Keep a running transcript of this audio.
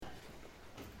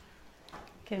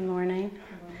Good morning.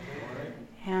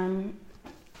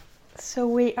 So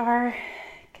we are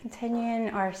continuing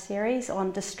our series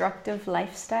on destructive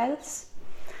lifestyles,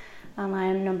 and I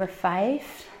am number 5,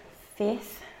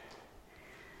 faith.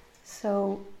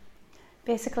 So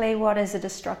basically, what is a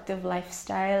destructive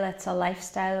lifestyle? It's a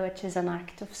lifestyle which is an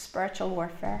act of spiritual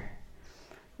warfare,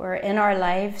 where in our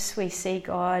lives we see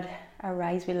God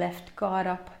arise, we lift God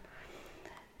up.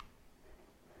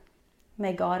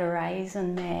 May God arise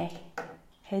and may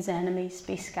his enemies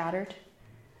be scattered.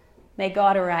 May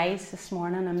God arise this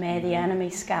morning and may the enemy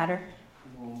scatter.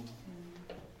 I'm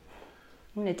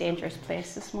in a dangerous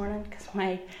place this morning because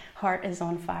my heart is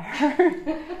on fire.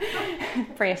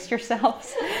 Brace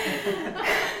yourselves.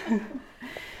 Do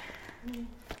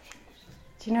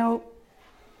you know,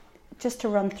 just to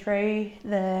run through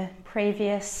the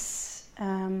previous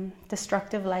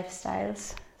destructive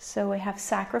lifestyles. So we have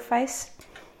sacrifice.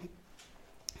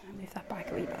 I'll move that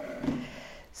back a wee bit.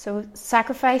 So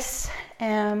sacrifice,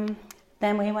 then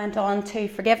we went on to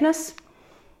forgiveness,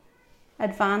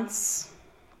 advance,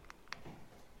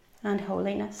 and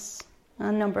holiness.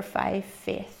 And number 5,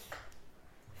 faith.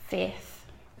 Faith.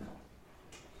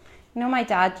 You know, my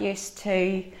dad used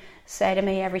to say to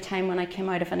me every time when I came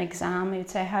out of an exam, he would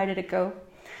say, "How did it go?"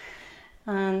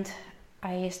 And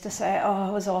I used to say, "Oh,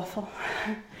 it was awful."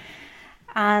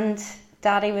 And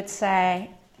Daddy would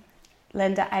say,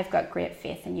 "Linda, I've got great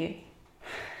faith in you."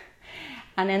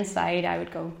 And inside I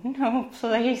would go, "No,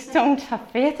 please don't have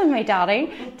faith in me,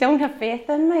 Daddy. Don't have faith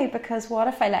in me, because what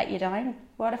if I let you down?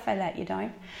 What if I let you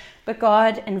down?" But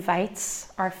God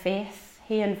invites our faith.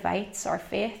 He invites our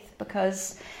faith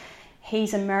because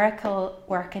he's a miracle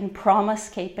working, promise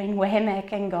keeping, way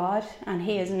making God, and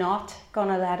he is not going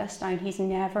to let us down. He's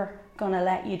never going to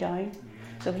let you down.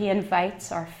 So he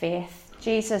invites our faith.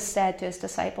 Jesus said to his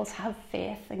disciples, "Have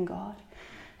faith in God.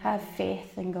 Have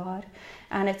faith in God."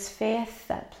 And it's faith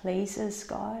that pleases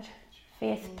God.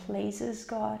 Faith pleases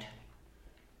God.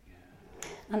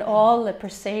 And all the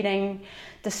preceding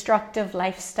destructive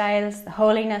lifestyles, the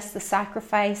holiness, the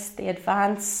sacrifice, the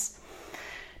advance,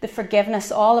 the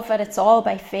forgiveness, all of it, it's all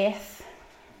by faith.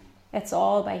 It's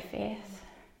all by faith.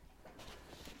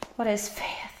 What is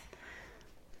faith?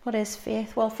 What is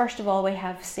faith? Well, first of all, we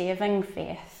have saving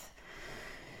faith.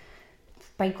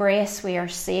 By grace we are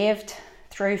saved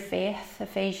through faith.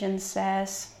 Ephesians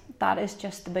says that is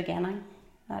just the beginning.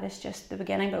 That is just the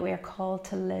beginning, but we are called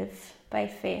to live by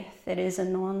faith. It is a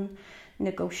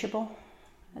non-negotiable.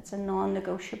 It's a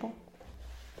non-negotiable.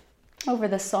 Over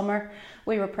the summer,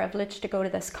 we were privileged to go to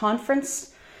this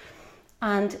conference,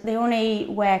 and the only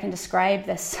way I can describe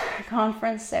this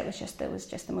conference, it was just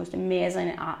the most amazing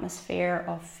atmosphere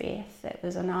of faith. It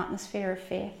was an atmosphere of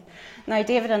faith. Now,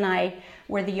 David and I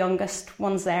were the youngest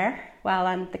ones there, well,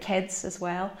 and the kids as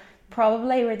well.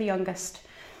 Probably were the youngest.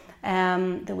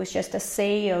 There was just a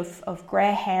sea of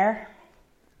grey hair,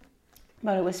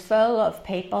 but it was full of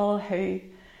people who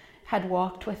had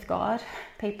walked with God,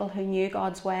 people who knew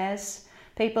God's ways,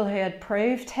 people who had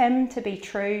proved him to be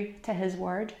true to his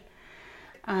word.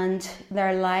 And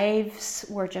their lives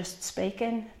were just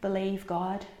speaking, believe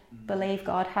God,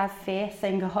 have faith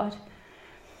in God.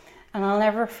 And I'll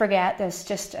never forget this,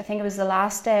 I think it was the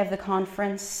last day of the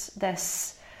conference,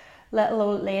 this little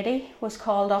old lady was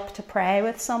called up to pray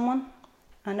with someone,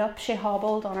 and up she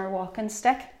hobbled on her walking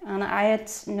stick. And I had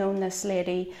known this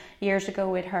lady years ago.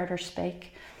 We'd heard her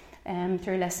speak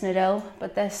through Lisnadil,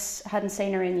 but this hadn't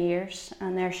seen her in years.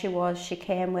 And there she was, she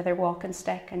came with her walking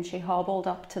stick and she hobbled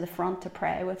up to the front to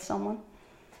pray with someone.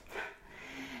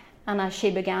 And as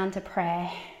she began to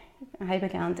pray, I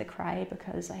began to cry,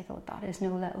 because I thought, that is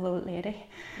no little old lady.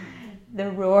 The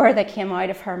roar that came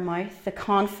out of her mouth, the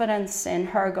confidence in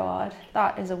her God,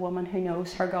 that is a woman who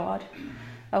knows her God.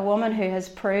 A woman who has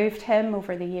proved him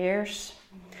over the years.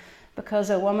 Because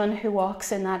a woman who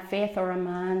walks in that faith, or a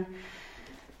man,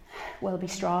 will be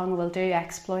strong, will do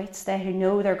exploits. They who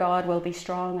know their God will be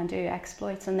strong and do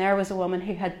exploits. And there was a woman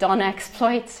who had done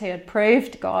exploits, who had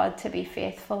proved God to be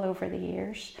faithful over the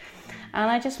years. And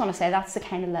I just want to say, that's the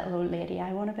kind of little old lady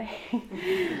I want to be.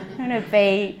 I want to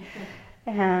be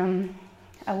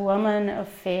a woman of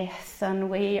faith, and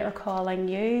we are calling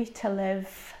you to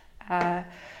live a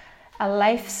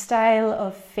lifestyle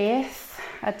of faith,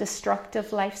 a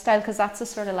destructive lifestyle, because that's the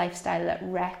sort of lifestyle that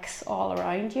wrecks all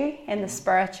around you in the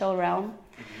spiritual realm.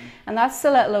 And that's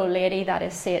the little old lady that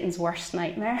is Satan's worst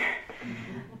nightmare.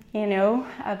 You know,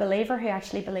 a believer who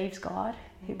actually believes God,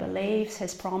 who believes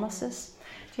his promises.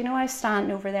 Do you know, I was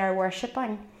standing over there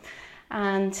worshipping,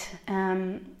 and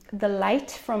the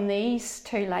light from these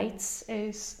two lights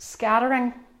is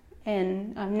scattering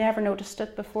in, I've never noticed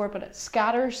it before, but it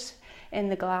scatters in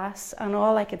the glass, and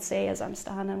all I could see as I'm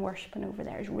standing worshipping over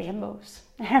there is rainbows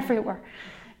everywhere.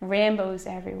 Rainbows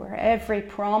everywhere. Every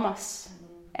promise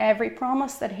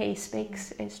that he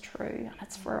speaks is true, and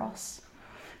it's for us.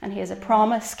 And he is a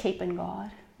promise-keeping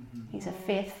God. He's a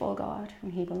faithful God,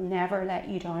 and he will never let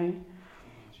you down.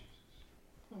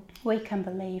 We can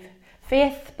believe.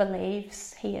 Faith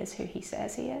believes he is who he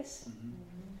says he is.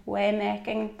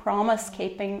 Way-making,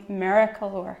 promise-keeping,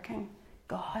 miracle-working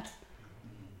God.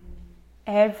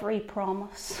 Every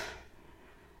promise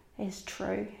is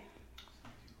true,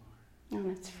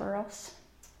 and it's for us.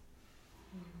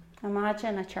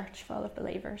 Imagine a church full of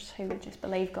believers who would just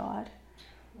believe God,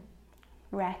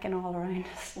 wrecking all around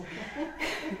us.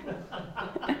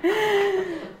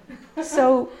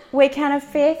 So we can have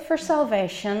faith for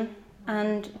salvation,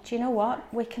 and do you know what?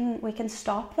 We can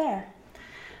stop there.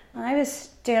 I was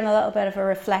doing a little bit of a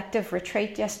reflective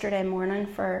retreat yesterday morning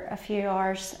for a few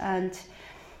hours, and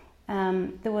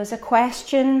there was a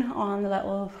question on the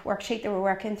little worksheet that we're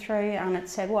working through, and it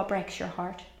said, what breaks your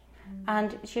heart?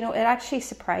 And you know, it actually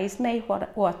surprised me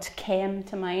what came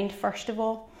to mind first of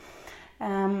all.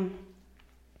 And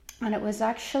it was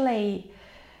actually,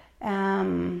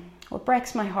 what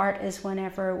breaks my heart is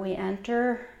whenever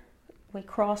we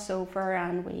cross over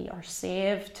and we are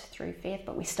saved through faith,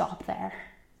 but we stop there.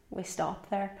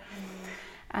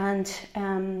 And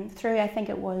through, I think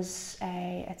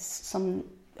it's some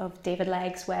of David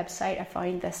Legg's website, I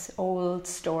found this old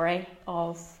story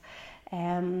of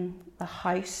the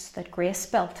house that Grace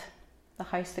built.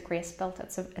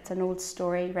 It's an old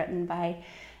story written by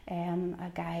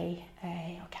a guy,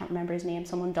 I can't remember his name,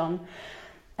 someone Dunn.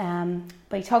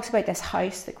 But he talks about this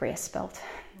house that Grace built,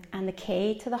 and the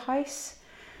key to the house,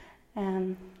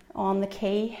 on the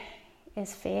key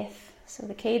is faith. So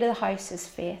the key to the house is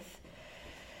faith.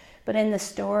 But in the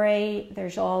story,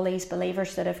 there's all these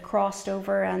believers that have crossed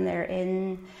over, and they're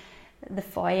in the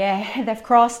foyer. They've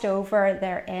crossed over,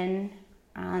 they're in,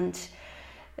 and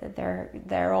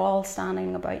they're all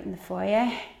standing about in the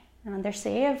foyer, and they're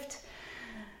saved.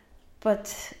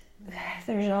 But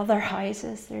there's other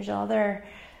houses, there's other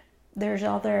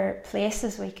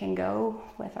places we can go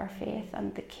with our faith,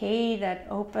 and the key that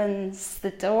opens the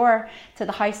door to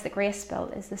the house that Grace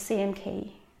built is the same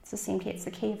key. It's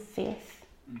the key of faith.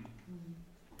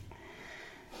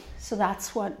 So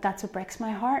that's what breaks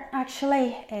my heart,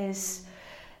 actually, is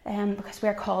because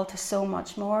we're called to so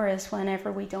much more, is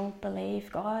whenever we don't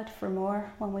believe God for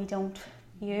more, when we don't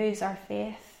use our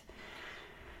faith.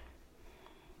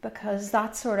 Because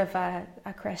that's sort of a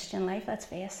Christian life, let's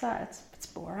face it, it's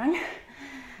boring.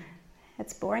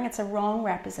 It's boring. It's a wrong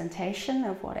representation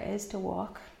of what it is to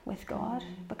walk with God,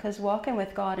 because walking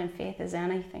with God in faith is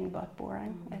anything but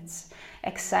boring. It's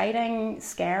exciting,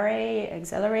 scary,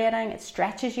 exhilarating. It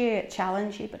stretches you, it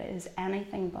challenges you, but it is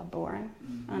anything but boring.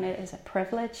 And it is a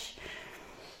privilege.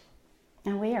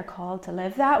 And we are called to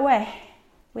live that way.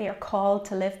 We are called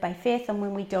to live by faith, and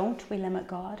when we don't, we limit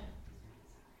God.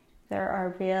 There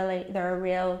are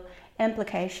real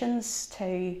implications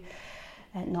to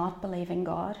not believing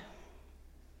God.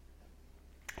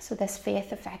 So this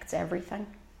faith affects everything.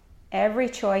 Every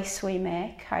choice we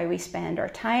make, how we spend our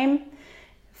time,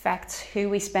 affects who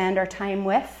we spend our time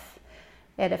with.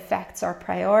 It affects our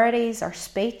priorities, our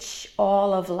speech,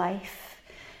 all of life.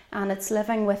 And it's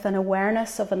living with an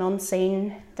awareness of an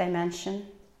unseen dimension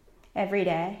every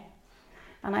day.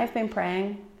 And I've been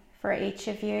praying for each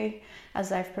of you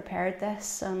as I've prepared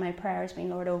this, and my prayer has been,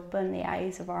 Lord, open the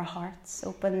eyes of our hearts,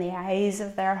 open the eyes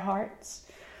of their hearts.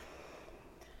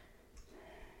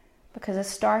 Because it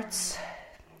starts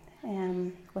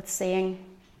with seeing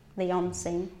the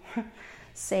unseen,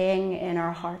 seeing in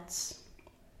our hearts,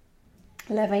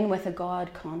 living with a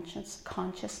God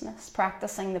consciousness,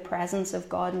 practicing the presence of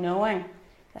God, knowing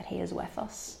that He is with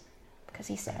us, because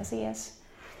He says He is.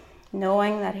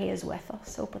 Knowing that He is with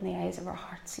us. Open the eyes of our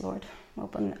hearts, Lord.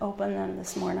 Open them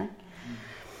this morning.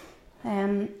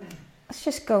 Let's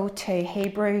just go to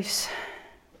Hebrews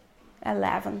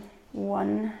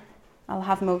 11:1. I'll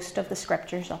have most of the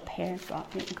scriptures up here, but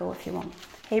you can go if you want.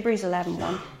 Hebrews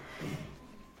 11:1.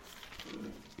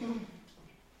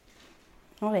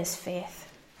 What is faith?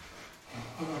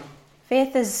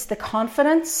 Faith is the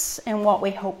confidence in what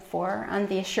we hope for and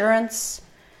the assurance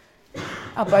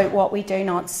about what we do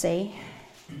not see.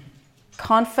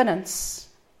 Confidence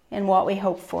in what we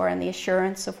hope for and the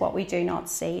assurance of what we do not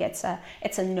see. It's a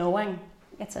knowing.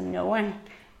 It's a knowing.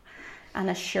 An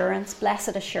assurance,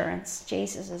 blessed assurance,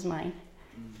 Jesus is mine.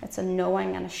 It's a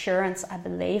knowing and assurance, a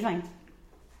believing.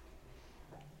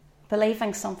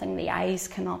 Believing something the eyes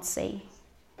cannot see.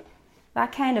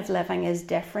 That kind of living is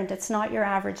different. It's not your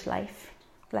average life.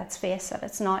 let's face it,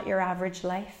 it's not your average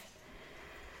life.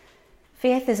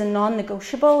 Faith is a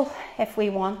non-negotiable if we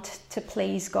want to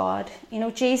please God. You know,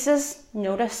 Jesus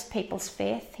noticed people's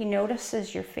faith. He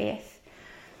notices your faith.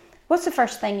 What's the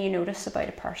first thing you notice about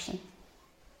a person?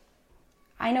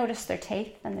 I notice their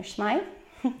teeth and their smile,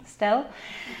 still.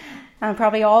 And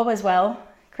probably always will.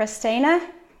 Christina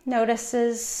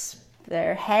notices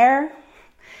their hair,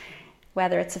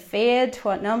 whether it's a fade,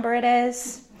 what number it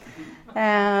is.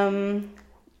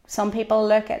 Some people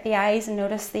look at the eyes and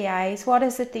notice the eyes. What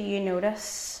is it that you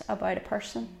notice about a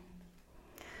person?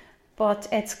 But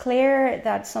it's clear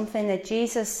that something that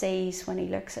Jesus sees when he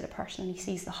looks at a person, he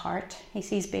sees the heart. He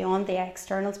sees beyond the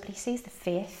externals, but he sees the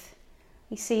faith.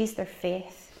 He sees their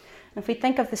faith. And if we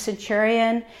think of the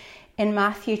centurion in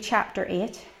Matthew chapter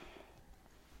 8,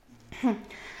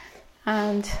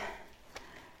 and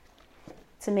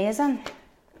it's amazing.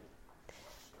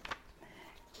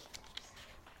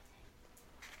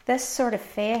 This sort of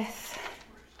faith,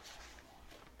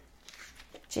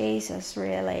 Jesus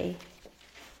really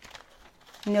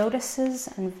notices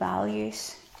and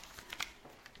values.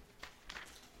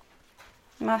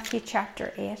 Matthew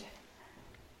chapter 8. It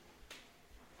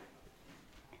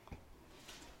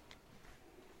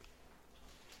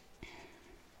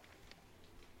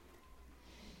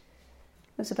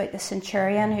was about the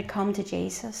centurion who'd come to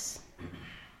Jesus.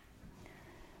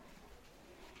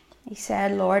 He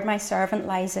said, "Lord, my servant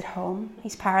lies at home.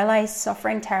 He's paralysed,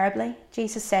 suffering terribly."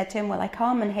 Jesus said to him, "Will I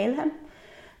come and heal him?"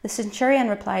 The centurion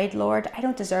replied, "Lord, I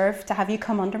don't deserve to have you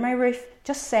come under my roof.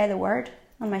 Just say the word,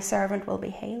 and my servant will be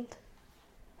healed."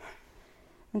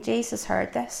 When Jesus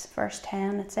heard this, verse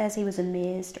 10, it says he was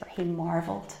amazed, or he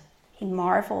marvelled. He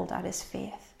marvelled at his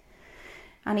faith.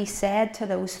 And he said to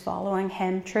those following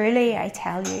him, "Truly, I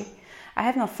tell you, I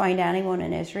have not found anyone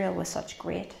in Israel with such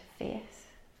great faith."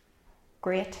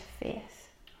 Great faith.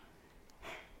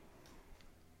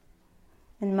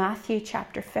 In Matthew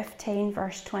chapter 15,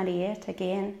 verse 28,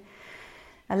 again,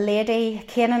 a lady, a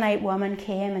Canaanite woman,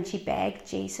 came and she begged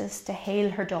Jesus to heal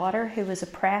her daughter who was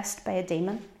oppressed by a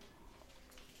demon.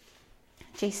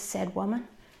 Jesus said, "Woman,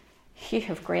 you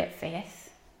have great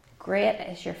faith. Great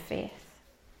is your faith."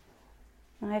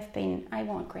 And I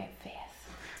want great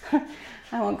faith.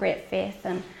 I want great faith,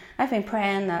 and I've been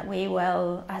praying that we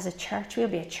will, as a church, we'll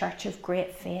be a church of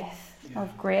great faith,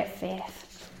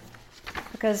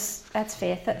 Because let's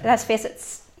face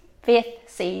it, faith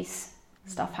sees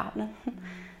stuff happening.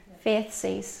 Faith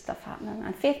sees stuff happening,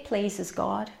 and faith pleases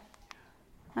God.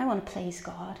 I want to please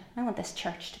God. I want this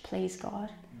church to please God.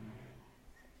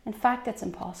 In fact, it's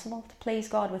impossible to please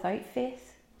God without faith.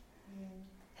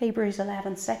 Hebrews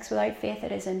 11:6, without faith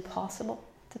it is impossible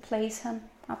to please him.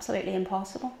 Absolutely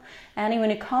impossible. Anyone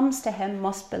who comes to him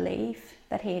must believe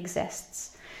that he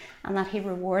exists and that he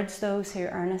rewards those who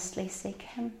earnestly seek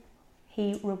him.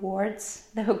 He rewards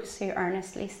those who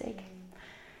earnestly seek him.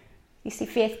 You see,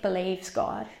 faith believes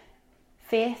God.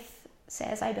 Faith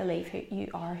says, "I believe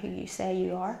you are who you say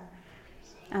you are,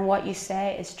 and what you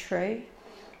say is true."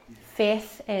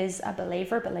 Faith is a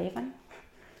believer believing.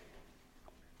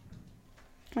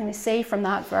 And we see from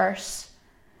that verse,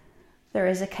 there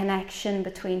is a connection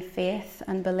between faith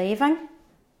and believing.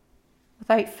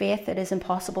 Without faith, it is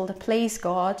impossible to please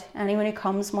God. Anyone who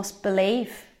comes must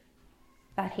believe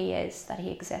that he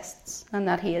exists, and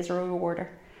that he is a rewarder.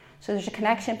 So there's a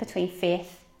connection between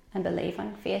faith and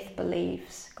believing. Faith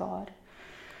believes God.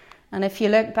 And if you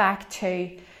look back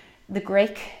to the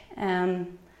Greek,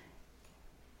 the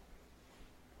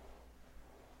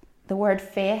word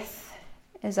faith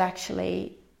is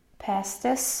actually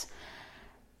pistis,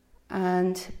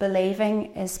 and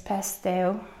believing is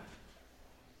pisteo,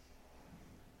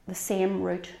 the same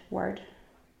root word.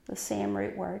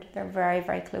 They're very,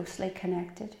 very closely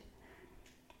connected.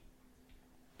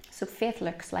 So faith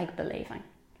looks like believing.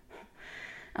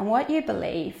 And what you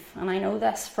believe, and I know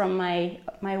this from my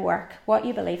work, what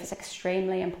you believe is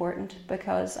extremely important,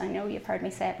 because I know you've heard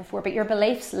me say it before, but your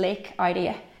beliefs leak out of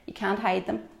you. You can't hide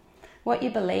them. What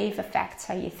you believe affects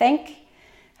how you think,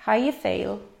 how you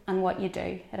feel, and what you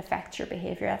do. It affects your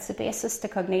behaviour. That's the basis to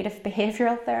cognitive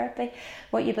behavioural therapy.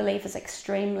 What you believe is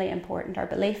extremely important. Our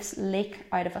beliefs leak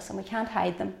out of us and we can't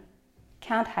hide them.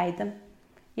 Can't hide them.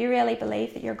 You really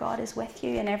believe that your God is with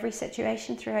you in every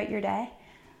situation throughout your day?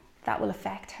 That will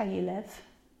affect how you live.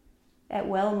 It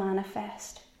will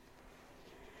manifest.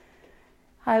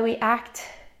 How we act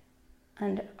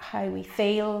and how we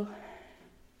feel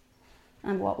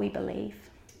and what we believe.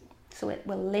 So it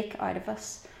will leak out of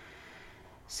us.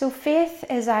 So faith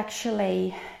is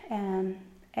actually,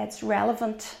 it's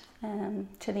relevant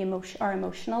to our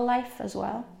emotional life as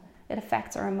well. It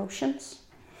affects our emotions.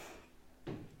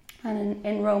 And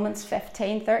in Romans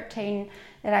 15:13,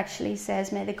 it actually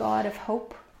says, may the God of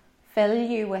hope fill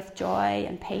you with joy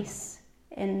and peace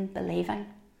in believing.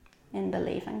 In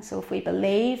believing. So if we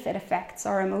believe, it affects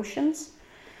our emotions.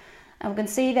 And we can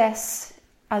see this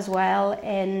as well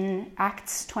in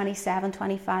Acts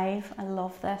 27:25. I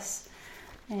love this.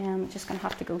 I'm just going to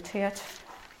have to go to it.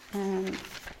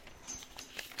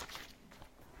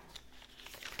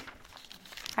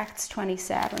 Acts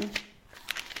 27.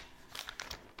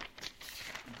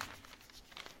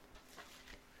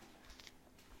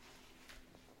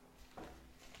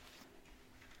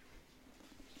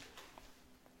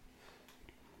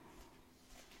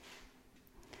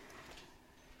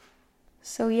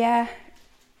 So yeah,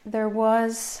 there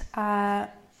was a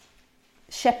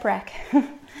shipwreck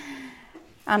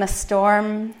and a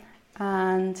storm,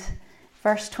 and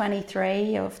verse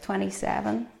 23 of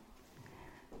 27,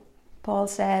 Paul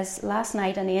says, last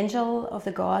night an angel of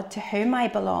the God to whom I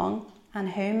belong and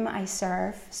whom I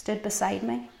serve stood beside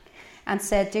me and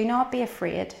said, do not be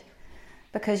afraid,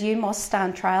 because you must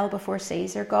stand trial before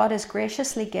Caesar. God has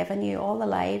graciously given you all the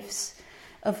lives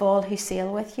of all who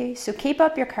sail with you. So keep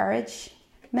up your courage,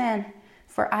 men,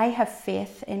 for I have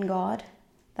faith in God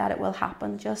that it will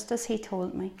happen just as he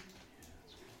told me.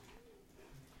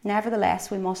 Nevertheless,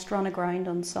 we must run aground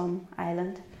on some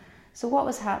island. So what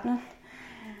was happening?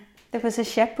 There was a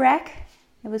shipwreck.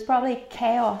 It was probably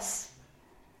chaos.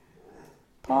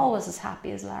 Paul was as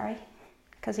happy as Larry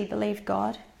because he believed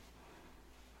God.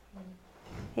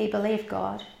 He believed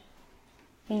God.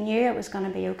 He knew it was going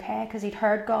to be okay because he'd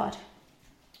heard God.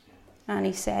 And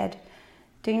he said,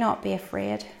 do not be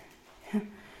afraid.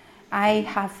 I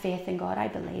have faith in God. I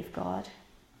believe God.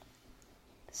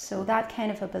 So that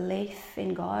kind of a belief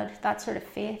in God, that sort of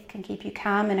faith can keep you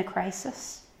calm in a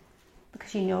crisis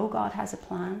because you know God has a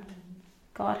plan.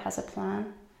 God has a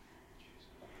plan.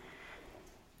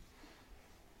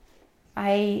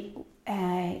 My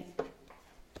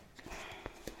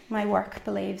work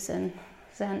believes in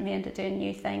sending me into doing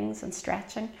new things and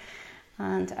stretching,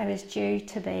 and I was due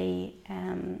to be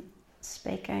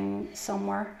speaking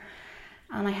somewhere,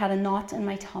 and I had a knot in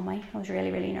my tummy. I was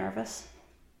really, really nervous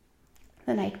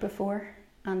the night before,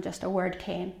 and just a word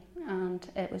came, and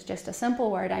it was just a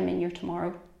simple word: I'm in your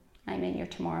tomorrow. I'm in your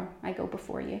tomorrow. I go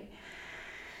before you.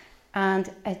 And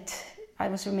I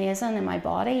was amazing in my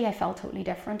body. I felt totally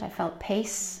different. I felt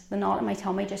peace. The knot in my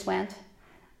tummy just went.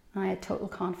 I had total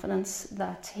confidence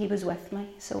that he was with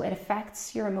me. So it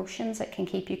affects your emotions. It can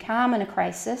keep you calm in a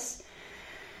crisis.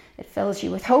 It fills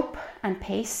you with hope and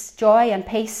peace, joy and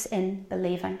peace in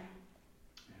believing.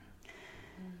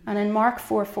 And in Mark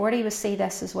 4:40 we see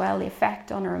this as well, the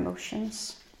effect on our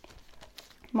emotions.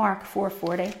 Mark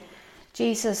 4:40,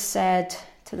 Jesus said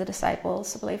to the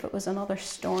disciples, I believe it was another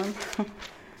storm.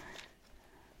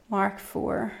 Mark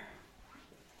 4.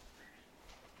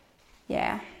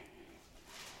 Yeah.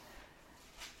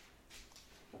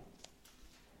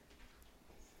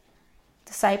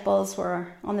 Disciples were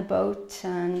on the boat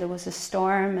and there was a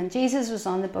storm and Jesus was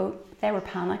on the boat. They were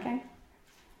panicking.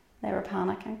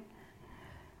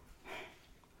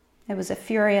 It was a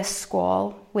furious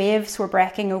squall. Waves were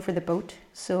breaking over the boat,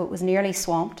 so it was nearly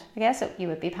swamped. I guess you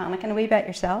would be panicking a wee bit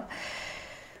yourself.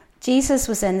 Jesus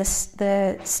was in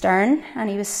the stern and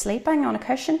he was sleeping on a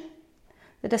cushion.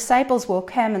 The disciples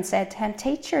woke him and said to him,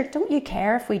 Teacher, don't you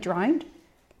care if we drowned?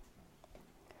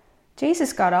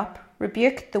 Jesus got up,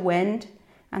 rebuked the wind,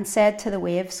 and said to the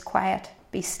waves, Quiet,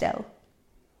 be still.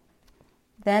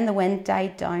 Then the wind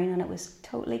died down and it was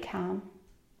totally calm.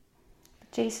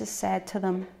 But Jesus said to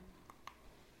them,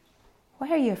 Why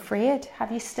are you afraid?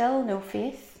 Have you still no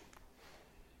faith?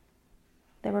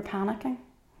 They were panicking.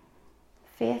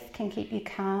 Faith can keep you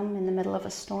calm in the middle of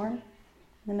a storm.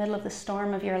 In the middle of the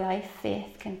storm of your life,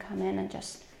 faith can come in and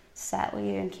just settle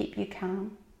you and keep you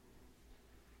calm.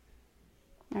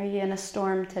 Are you in a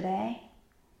storm today?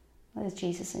 Well, is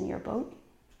Jesus in your boat?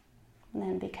 And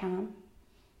then be calm.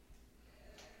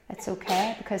 It's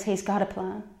okay because he's got a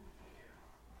plan.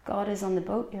 God is on the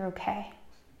boat, you're okay.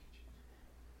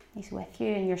 He's with you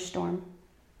in your storm.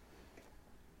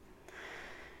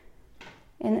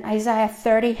 In Isaiah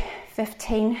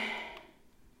 30:15,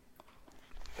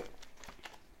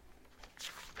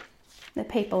 the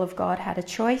people of God had a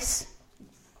choice.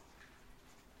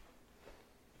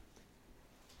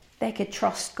 They could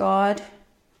trust God,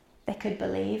 they could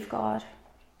believe God,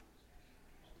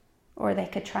 or they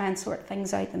could try and sort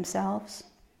things out themselves.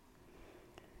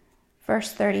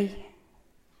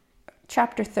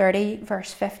 Chapter 30,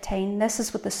 verse 15, this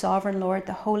is what the Sovereign Lord,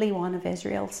 the Holy One of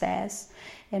Israel says.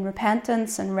 In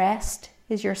repentance and rest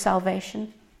is your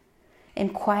salvation. In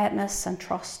quietness and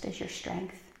trust is your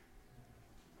strength.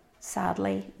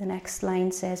 sadly, the next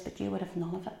line says, but you would have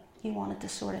none of it. You wanted to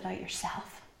sort it out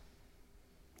yourself.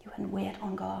 You wouldn't wait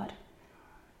on God.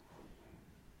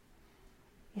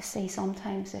 You see,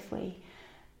 sometimes if we're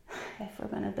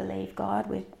going to believe God,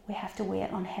 we have to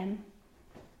wait on him.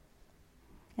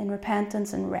 In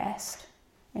repentance and rest,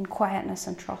 in quietness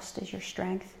and trust is your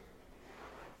strength.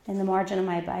 In the margin of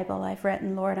my Bible, I've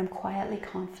written, Lord, I'm quietly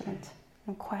confident.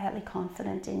 I'm quietly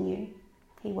confident in you.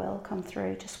 He will come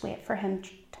through. Just wait for him.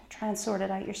 Don't try and sort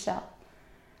it out yourself.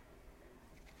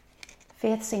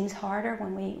 Faith seems harder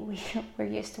when we're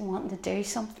used to wanting to do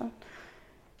something.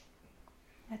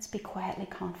 Let's be quietly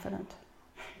confident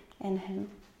in him.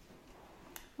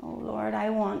 Oh Lord, I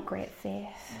want great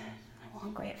faith. I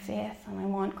want great faith, and I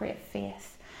want great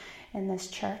faith in this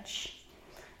church.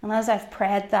 And as I've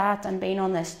prayed that and been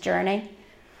on this journey,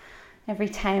 every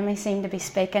time I seem to be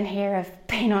speaking here, I've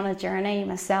been on a journey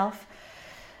myself.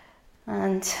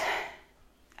 And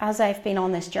as I've been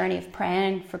on this journey of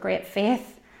praying for great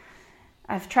faith,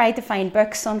 I've tried to find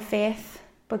books on faith,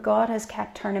 but God has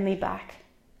kept turning me back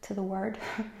to the Word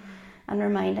and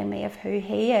reminding me of who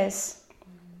he is.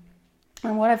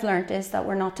 And what I've learned is that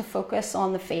we're not to focus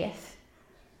on the faith,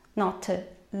 not to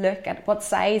look at what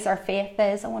size our faith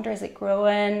is. I wonder, is it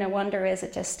growing? I wonder, is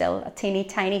it just still a teeny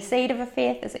tiny seed of a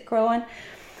faith? Is it growing?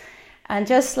 And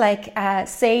just like a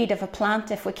seed of a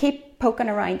plant, if we keep poking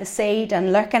around the seed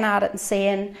and looking at it and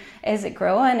saying, is it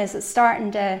growing? Is it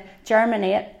starting to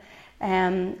germinate?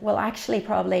 Well, actually,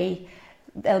 probably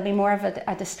there'll be more of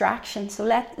a distraction. So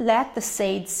let the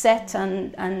seed sit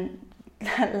and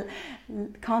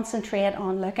concentrate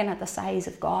on looking at the size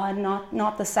of God,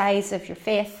 not the size of your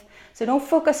faith. So don't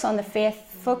focus on the faith,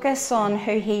 focus on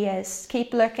who he is.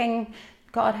 Keep looking.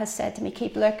 God has said to me,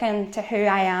 keep looking to who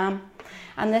I am.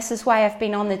 And this is why I've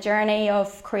been on the journey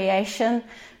of creation.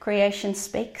 Creation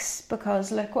speaks,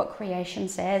 because look what creation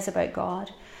says about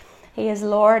God. He is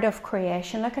Lord of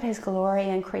creation. Look at his glory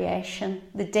in creation.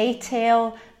 The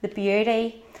detail, the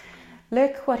beauty.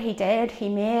 Look what he did. He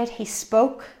made, he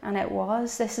spoke, and it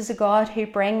was. This is a God who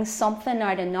brings something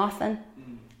out of nothing.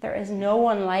 There is no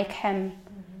one like him.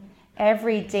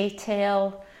 Every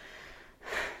detail,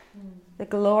 the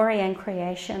glory in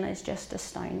creation is just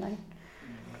astounding.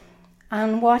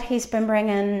 And what he's been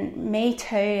bringing me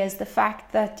to is the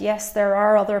fact that, yes, there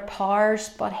are other powers,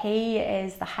 but he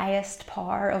is the highest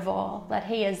power of all, that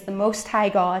he is the Most High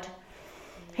God.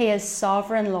 He is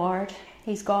sovereign Lord.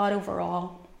 He's God over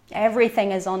all.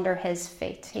 Everything is under his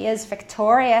feet. He is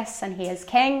victorious and he is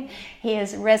king. He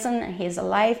is risen and he is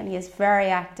alive and he is very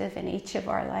active in each of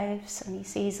our lives. And he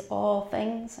sees all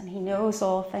things and he knows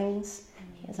all things.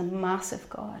 He is a massive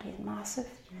God. He's massive.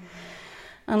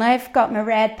 And I've got my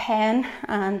red pen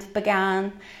and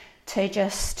began to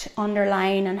just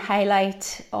underline and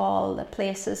highlight all the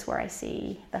places where I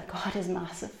see that God is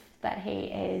massive, that he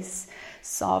is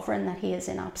sovereign, that he is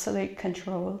in absolute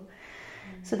control.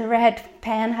 So the red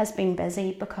pen has been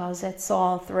busy because it's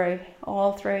all through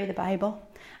the Bible.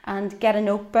 And get a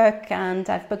notebook, and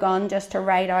I've begun just to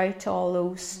write out all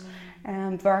those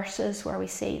verses where we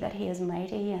see that he is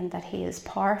mighty and that he is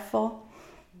powerful.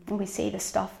 And we see the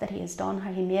stuff that he has done,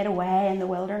 how he made a way in the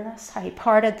wilderness, how he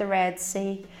parted the Red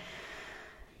Sea.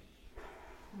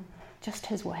 Just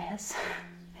his ways,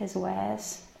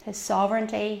 his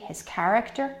sovereignty, his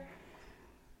character,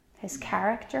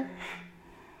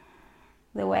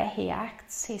 the way he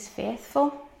acts. He's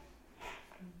faithful.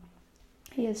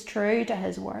 He is true to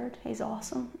his word. He's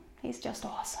awesome. He's just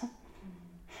awesome.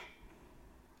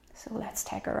 So let's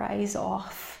take our eyes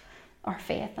off our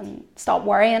faith and stop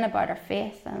worrying about our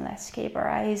faith, and let's keep our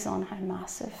eyes on how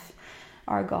massive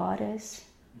our God is,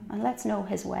 and let's know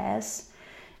his ways.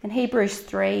 In Hebrews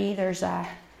 3 there's a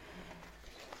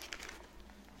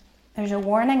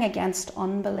warning against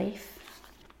unbelief.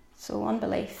 So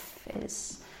unbelief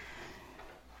is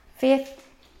faith,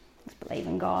 is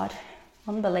believing God.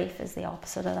 Unbelief is the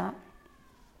opposite of that.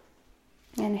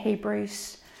 In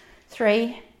Hebrews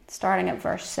 3, starting at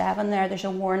verse 7 there's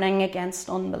a warning against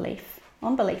unbelief.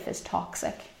 Unbelief is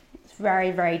toxic. It's very,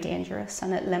 very dangerous,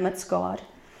 and it limits God.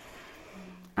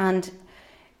 And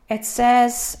it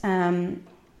says,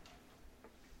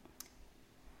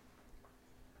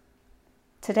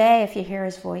 today if you hear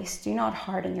his voice, do not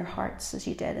harden your hearts as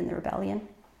you did in the rebellion.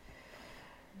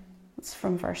 It's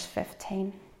from verse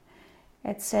 15.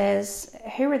 It says,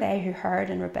 who were they who heard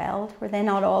and rebelled? Were they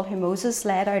not all who Moses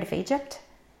led out of Egypt?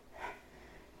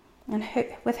 And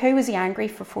with who was he angry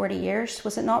for 40 years?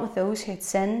 Was it not with those who had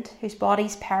sinned, whose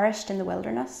bodies perished in the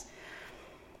wilderness?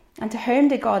 And to whom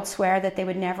did God swear that they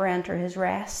would never enter his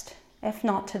rest, if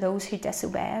not to those who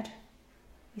disobeyed?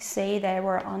 You see, they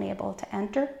were unable to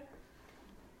enter.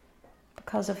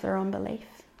 because of their unbelief.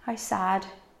 How sad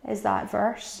is that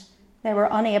verse? They were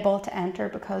unable to enter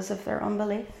because of their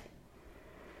unbelief.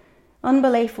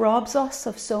 Unbelief robs us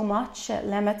of so much. It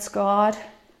limits God.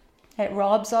 It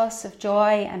robs us of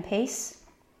joy and peace.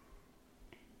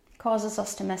 It causes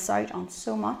us to miss out on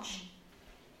so much.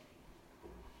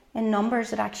 In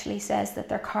Numbers, it actually says that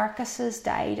their carcasses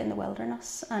died in the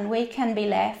wilderness, and we can be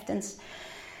left and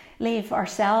leave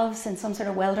ourselves in some sort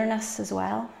of wilderness as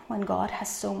well, when God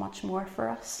has so much more for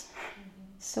us.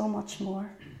 So much more.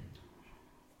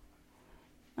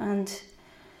 And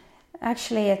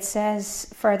actually it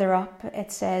says further up,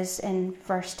 it says in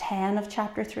verse 10 of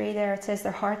chapter 3 there, it says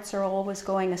their hearts are always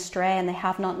going astray and they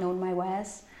have not known my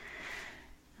ways.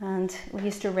 And we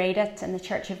used to read it in the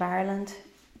Church of Ireland.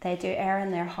 They do err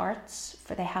in their hearts,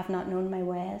 for they have not known my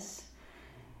ways.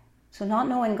 So not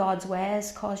knowing God's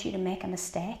ways cause you to make a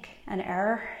mistake, an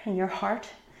error in your heart.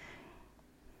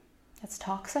 It's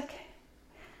toxic.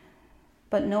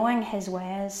 But knowing his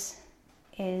ways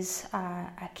is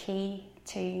a key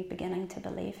to beginning to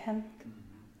believe him.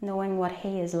 Knowing what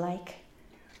he is like.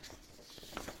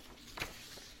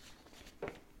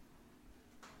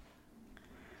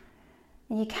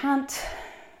 You can't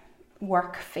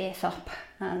work faith up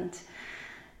and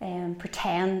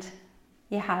pretend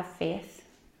you have faith,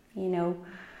 you know,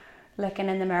 looking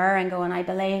in the mirror and going, I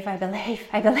believe, I believe,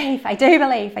 I believe, I do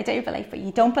believe, I do believe, but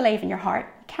you don't believe in your heart.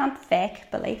 You can't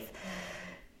fake belief,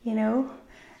 you know,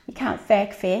 you can't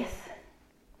fake faith.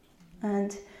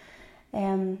 And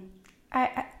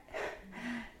I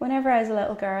whenever I was a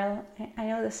little girl, I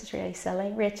know this is really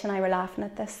silly, Rach and I were laughing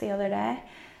at this the other day,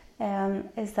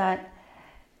 is that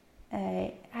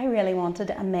I really wanted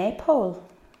a maypole.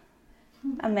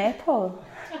 A maypole.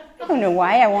 I don't know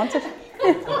why I wanted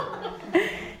it.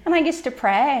 And I used to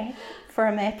pray for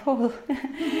a maypole.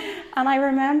 And I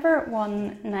remember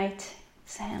one night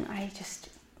saying,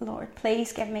 Lord,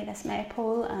 please give me this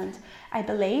maypole. And I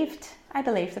believed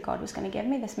that God was going to give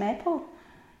me this maypole.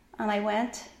 And I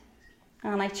went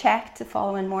and I checked the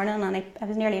following morning, and I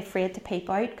was nearly afraid to peep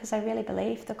out because I really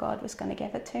believed that God was going to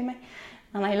give it to me.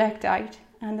 And I looked out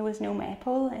and there was no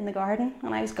maypole in the garden,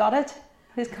 and I was gutted.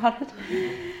 But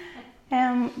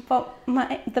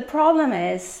the problem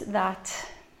is that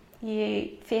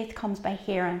faith comes by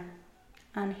hearing,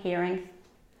 and hearing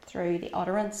through the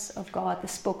utterance of God, the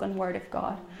spoken word of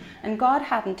God. And God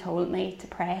hadn't told me to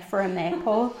pray for a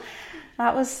maypole.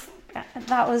 That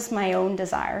was my own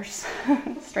desires.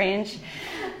 Strange.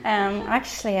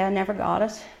 Actually, I never got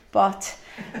it. But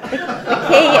the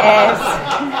key is...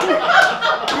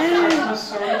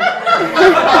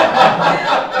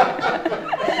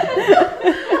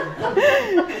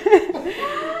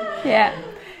 yeah.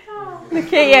 The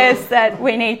key is that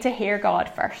we need to hear God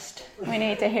first. We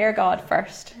need to hear God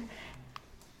first.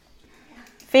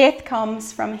 Faith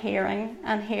comes from hearing,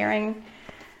 and hearing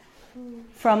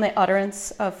from the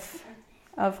utterance of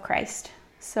Christ.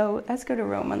 So let's go to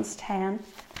Romans 10.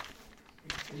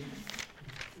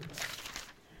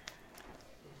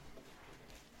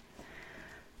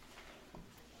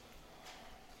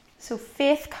 So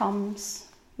faith comes.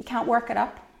 You can't work it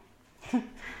up.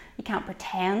 You can't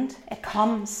pretend. It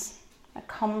comes. It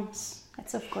comes.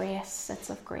 It's of grace. It's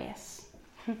of grace.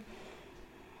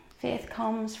 Faith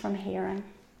comes from hearing.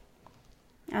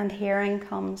 And hearing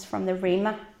comes from the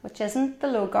Rhema, which isn't the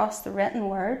Logos, the written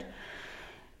word.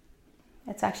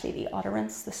 It's actually the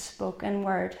utterance, the spoken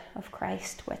word of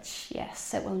Christ, which,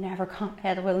 yes, it will never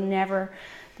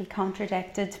be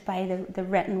contradicted by the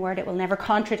written word. It will never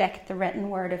contradict the written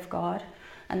word of God.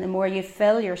 And the more you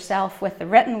fill yourself with the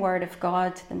written word of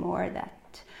God, the more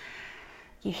that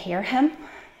you hear him.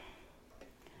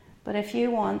 But if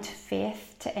you want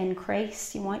faith to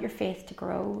increase, you want your faith to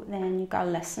grow, then you've got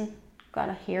to listen. You've got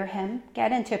to hear him.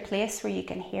 Get into a place where you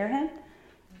can hear him.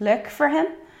 Look for him.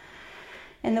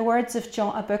 In the words of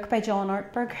a book by John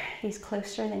Ortberg, he's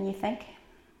closer than you think.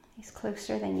 He's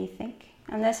closer than you think.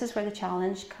 And this is where the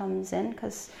challenge comes in,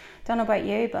 because I don't know about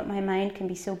you, but my mind can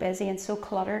be so busy and so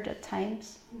cluttered at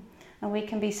times. And we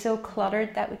can be so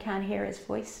cluttered that we can't hear his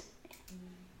voice.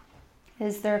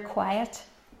 Is there quiet,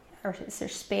 or is there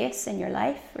space in your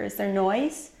life, or is there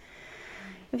noise?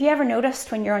 Have you ever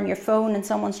noticed when you're on your phone and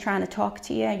someone's trying to talk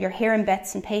to you, you're hearing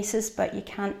bits and pieces, but you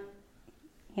can't,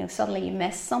 suddenly you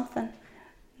miss something?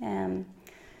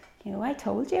 I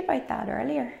told you about that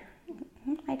earlier.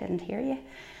 I didn't hear you.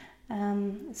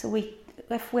 So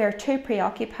if we're too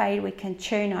preoccupied, we can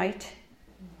tune out.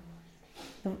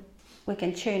 We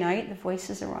can tune out the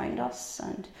voices around us,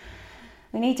 and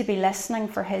we need to be listening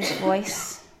for his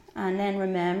voice and then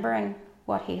remembering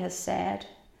what he has said.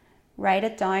 Write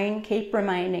it down. Keep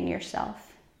reminding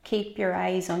yourself. Keep your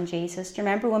eyes on Jesus. Do you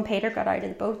remember when Peter got out of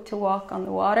the boat to walk on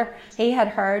the water? He had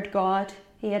heard God.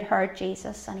 He had heard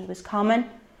Jesus, and he was coming,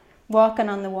 walking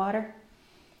on the water.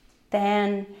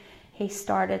 Then he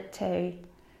started to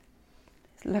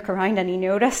look around and he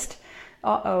noticed,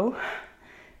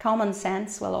 common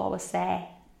sense will always say,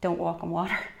 don't walk on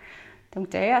water. Don't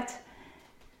do it.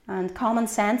 And common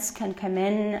sense can come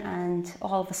in and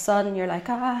all of a sudden you're like,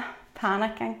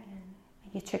 panicking.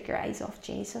 You took your eyes off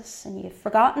Jesus and you've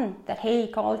forgotten that he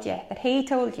called you, that he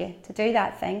told you to do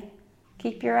that thing.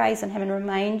 Keep your eyes on him and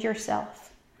remind yourself.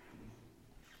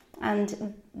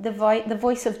 And the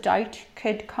voice of doubt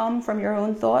could come from your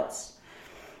own thoughts,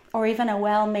 or even a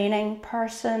well-meaning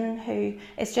person who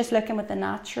is just looking with the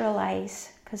natural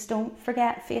eyes. Because don't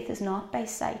forget, faith is not by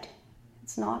sight.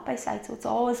 It's not by sight, so it's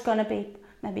always going to be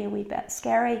maybe a wee bit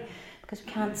scary because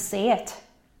we can't see it.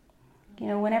 You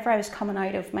know, whenever I was coming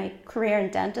out of my career in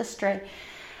dentistry,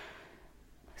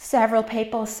 several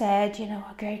people said, you know,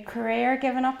 a good career,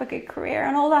 giving up a good career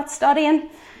and all that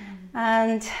studying.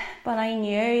 But I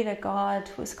knew that God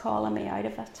was calling me out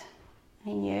of it. I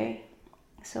knew.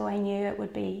 So I knew it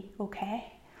would be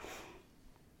okay.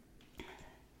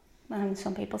 And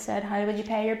some people said, how will you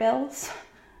pay your bills?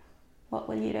 What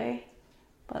will you do?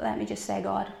 But let me just say,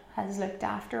 God has looked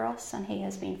after us and he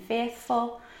has been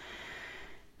faithful.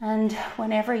 And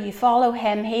whenever you follow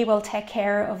him, he will take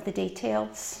care of the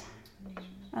details.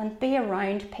 And be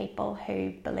around people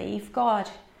who believe God.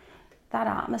 That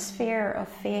atmosphere of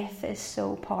faith is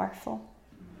so powerful.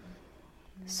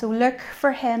 So look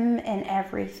for him in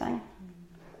everything.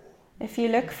 If you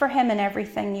look for him in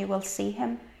everything, you will see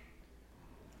him.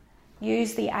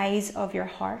 Use the eyes of your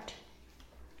heart.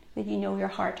 Did you know your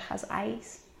heart has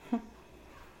eyes?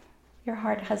 Your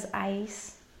heart has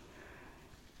eyes.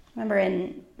 Remember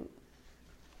in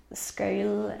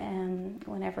school,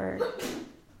 whenever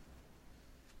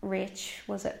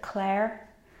was it Claire?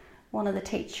 One of the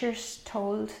teachers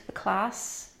told the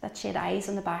class that she had eyes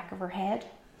on the back of her head.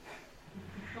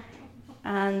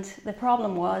 And the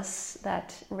problem was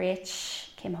that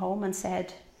Rach came home and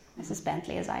said, Mrs.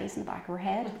 Bentley has eyes in the back of her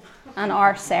head. And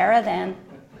our Sarah then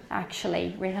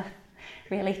actually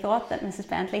really thought that Mrs.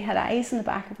 Bentley had eyes in the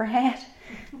back of her head.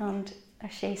 And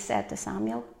she said to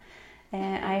Samuel,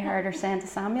 I heard her saying to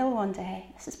Samuel one day,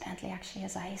 Mrs. Bentley actually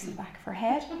has eyes in the back of her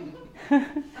head.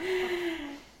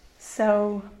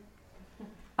 So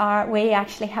we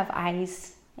actually have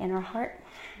eyes in our heart.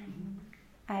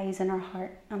 Eyes in our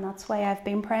heart. And that's why I've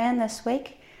been praying this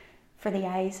week for the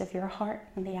eyes of your heart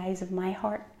and the eyes of my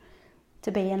heart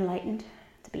to be enlightened,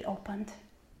 to be opened,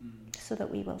 so that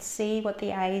we will see what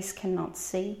the eyes cannot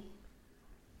see.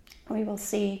 We will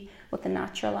see what the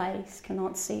natural eyes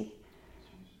cannot see.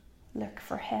 Look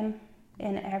for him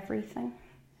in everything.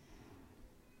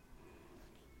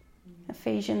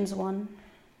 Ephesians 1,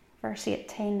 verse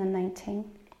 18 and 19.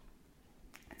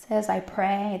 It says, I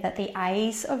pray that the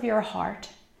eyes of your heart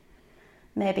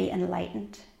may be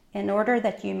enlightened, in order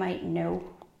that you might know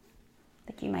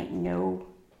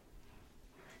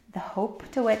the hope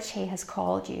to which he has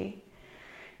called you,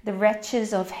 the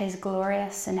riches of his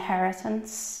glorious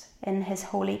inheritance in his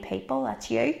holy people,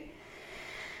 that's you,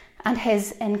 and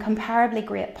his incomparably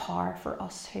great power for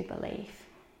us who believe.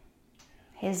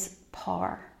 His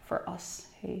power for us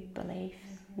who believe.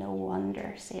 No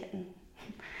wonder Satan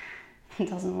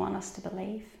doesn't want us to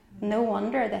believe. No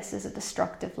wonder this is a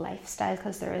destructive lifestyle,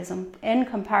 because there is an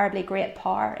incomparably great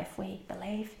power if we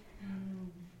believe.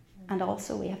 And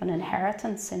also we have an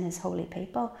inheritance in his holy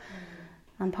people.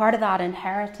 And part of that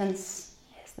inheritance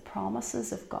is the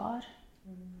promises of God.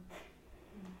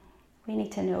 We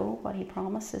need to know what he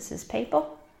promises his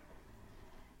people.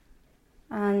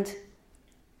 And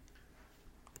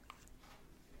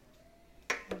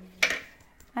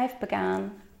I've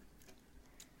began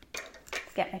to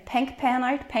get my pink pen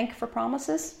out, pink for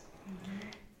promises.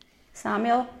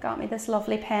 Samuel got me this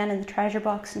lovely pen in the treasure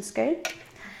box in school.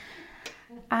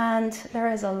 And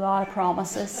there is a lot of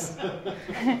promises.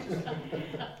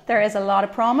 There is a lot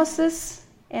of promises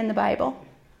in the Bible.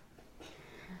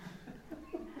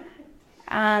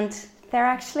 And they're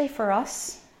actually for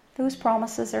us. Those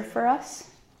promises are for us.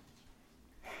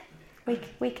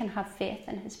 We can have faith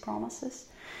in his promises.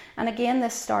 And again,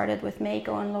 this started with me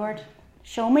going, Lord,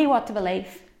 show me what to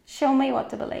believe. Show me what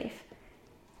to believe.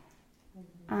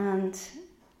 And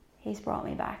he's brought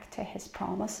me back to his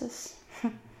promises.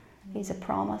 He's a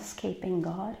promise-keeping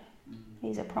God.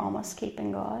 He's a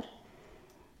promise-keeping God.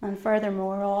 And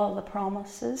furthermore, all the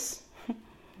promises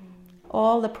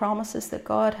that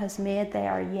God has made, they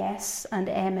are yes and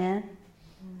amen.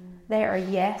 They are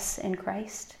yes in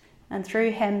Christ. And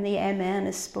through him, the amen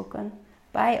is spoken.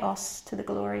 by us to the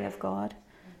glory of God.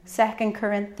 2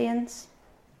 Corinthians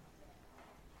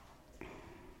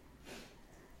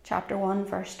chapter 1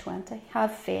 verse 20.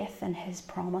 Have faith in his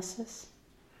promises.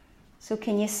 So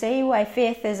can you see why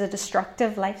faith is a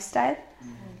destructive lifestyle?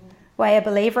 Why a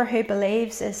believer who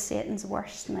believes is Satan's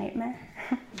worst nightmare?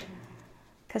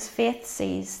 Because faith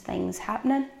sees things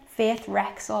happening. Faith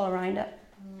wrecks all around it.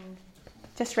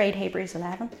 Just read Hebrews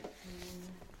 11.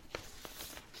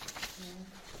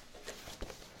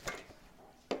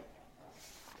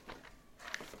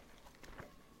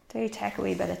 Do take a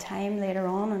wee bit of time later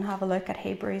on and have a look at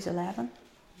Hebrews 11.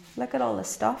 Look at all the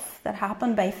stuff that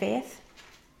happened by faith.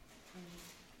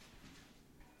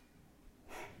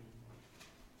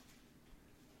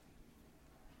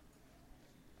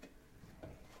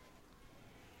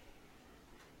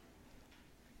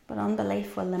 But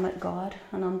unbelief will limit God,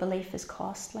 and unbelief is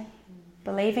costly.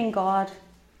 Believing God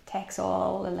takes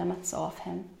all the limits off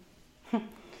him.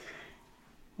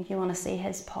 If you want to see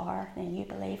his power, then you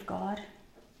believe God.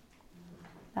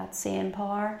 That same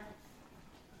power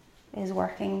is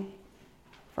working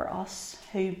for us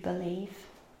who believe.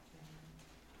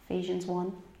 Ephesians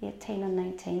 1, 18 and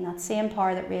 19. That same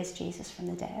power that raised Jesus from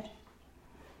the dead.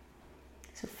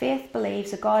 So faith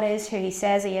believes that God is who he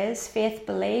says he is. Faith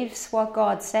believes what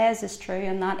God says is true,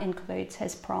 and that includes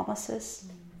his promises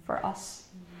for us.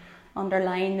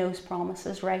 Underline those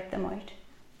promises, write them out.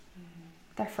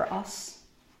 They're for us.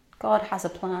 God has a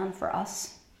plan for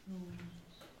us.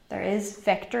 There is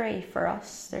victory for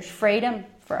us. There's freedom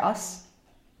for us.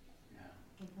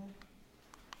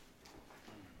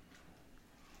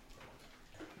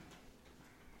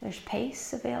 There's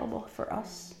peace available for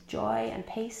us. Joy and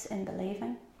peace in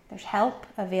believing. There's help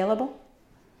available.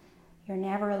 You're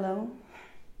never alone,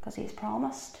 because he's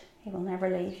promised he will never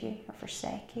leave you or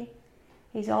forsake you.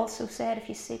 He's also said if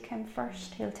you seek him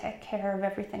first, he'll take care of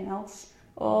everything else.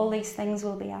 All these things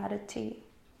will be added to you.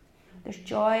 There's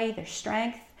joy, there's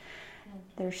strength,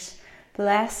 there's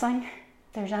blessing,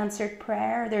 there's answered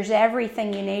prayer, there's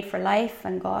everything you need for life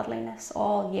and godliness.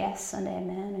 All yes and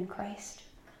amen in Christ.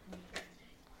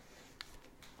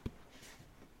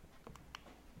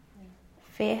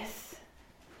 Faith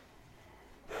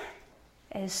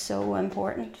is so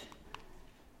important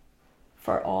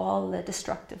for all the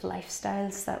destructive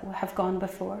lifestyles that have gone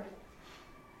before.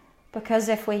 Because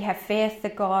if we have faith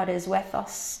that God is with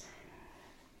us,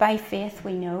 by faith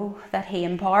we know that he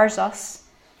empowers us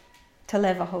to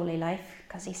live a holy life,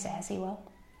 because he says he will.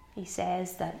 He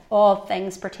says that all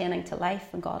things pertaining to life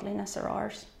and godliness are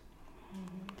ours.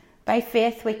 By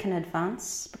faith we can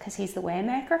advance, because he's the way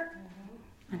maker.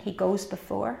 And he goes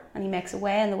before, and he makes a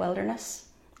way in the wilderness.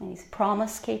 And he's a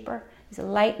promise keeper. He's a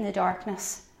light in the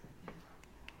darkness.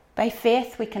 By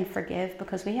faith we can forgive,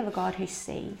 because we have a God who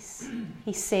sees.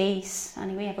 He sees,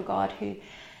 and we have a God who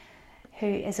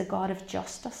is a God of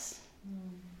justice.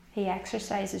 He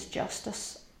exercises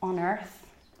justice on earth.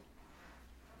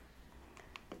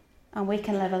 And we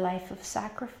can live a life of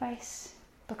sacrifice,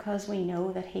 because we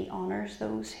know that he honours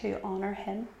those who honour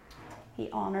him. He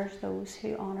honours those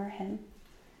who honour him.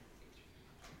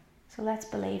 So let's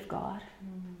believe God.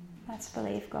 Let's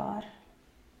believe God.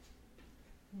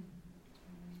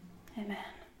 Amen.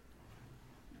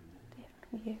 David,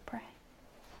 will you pray?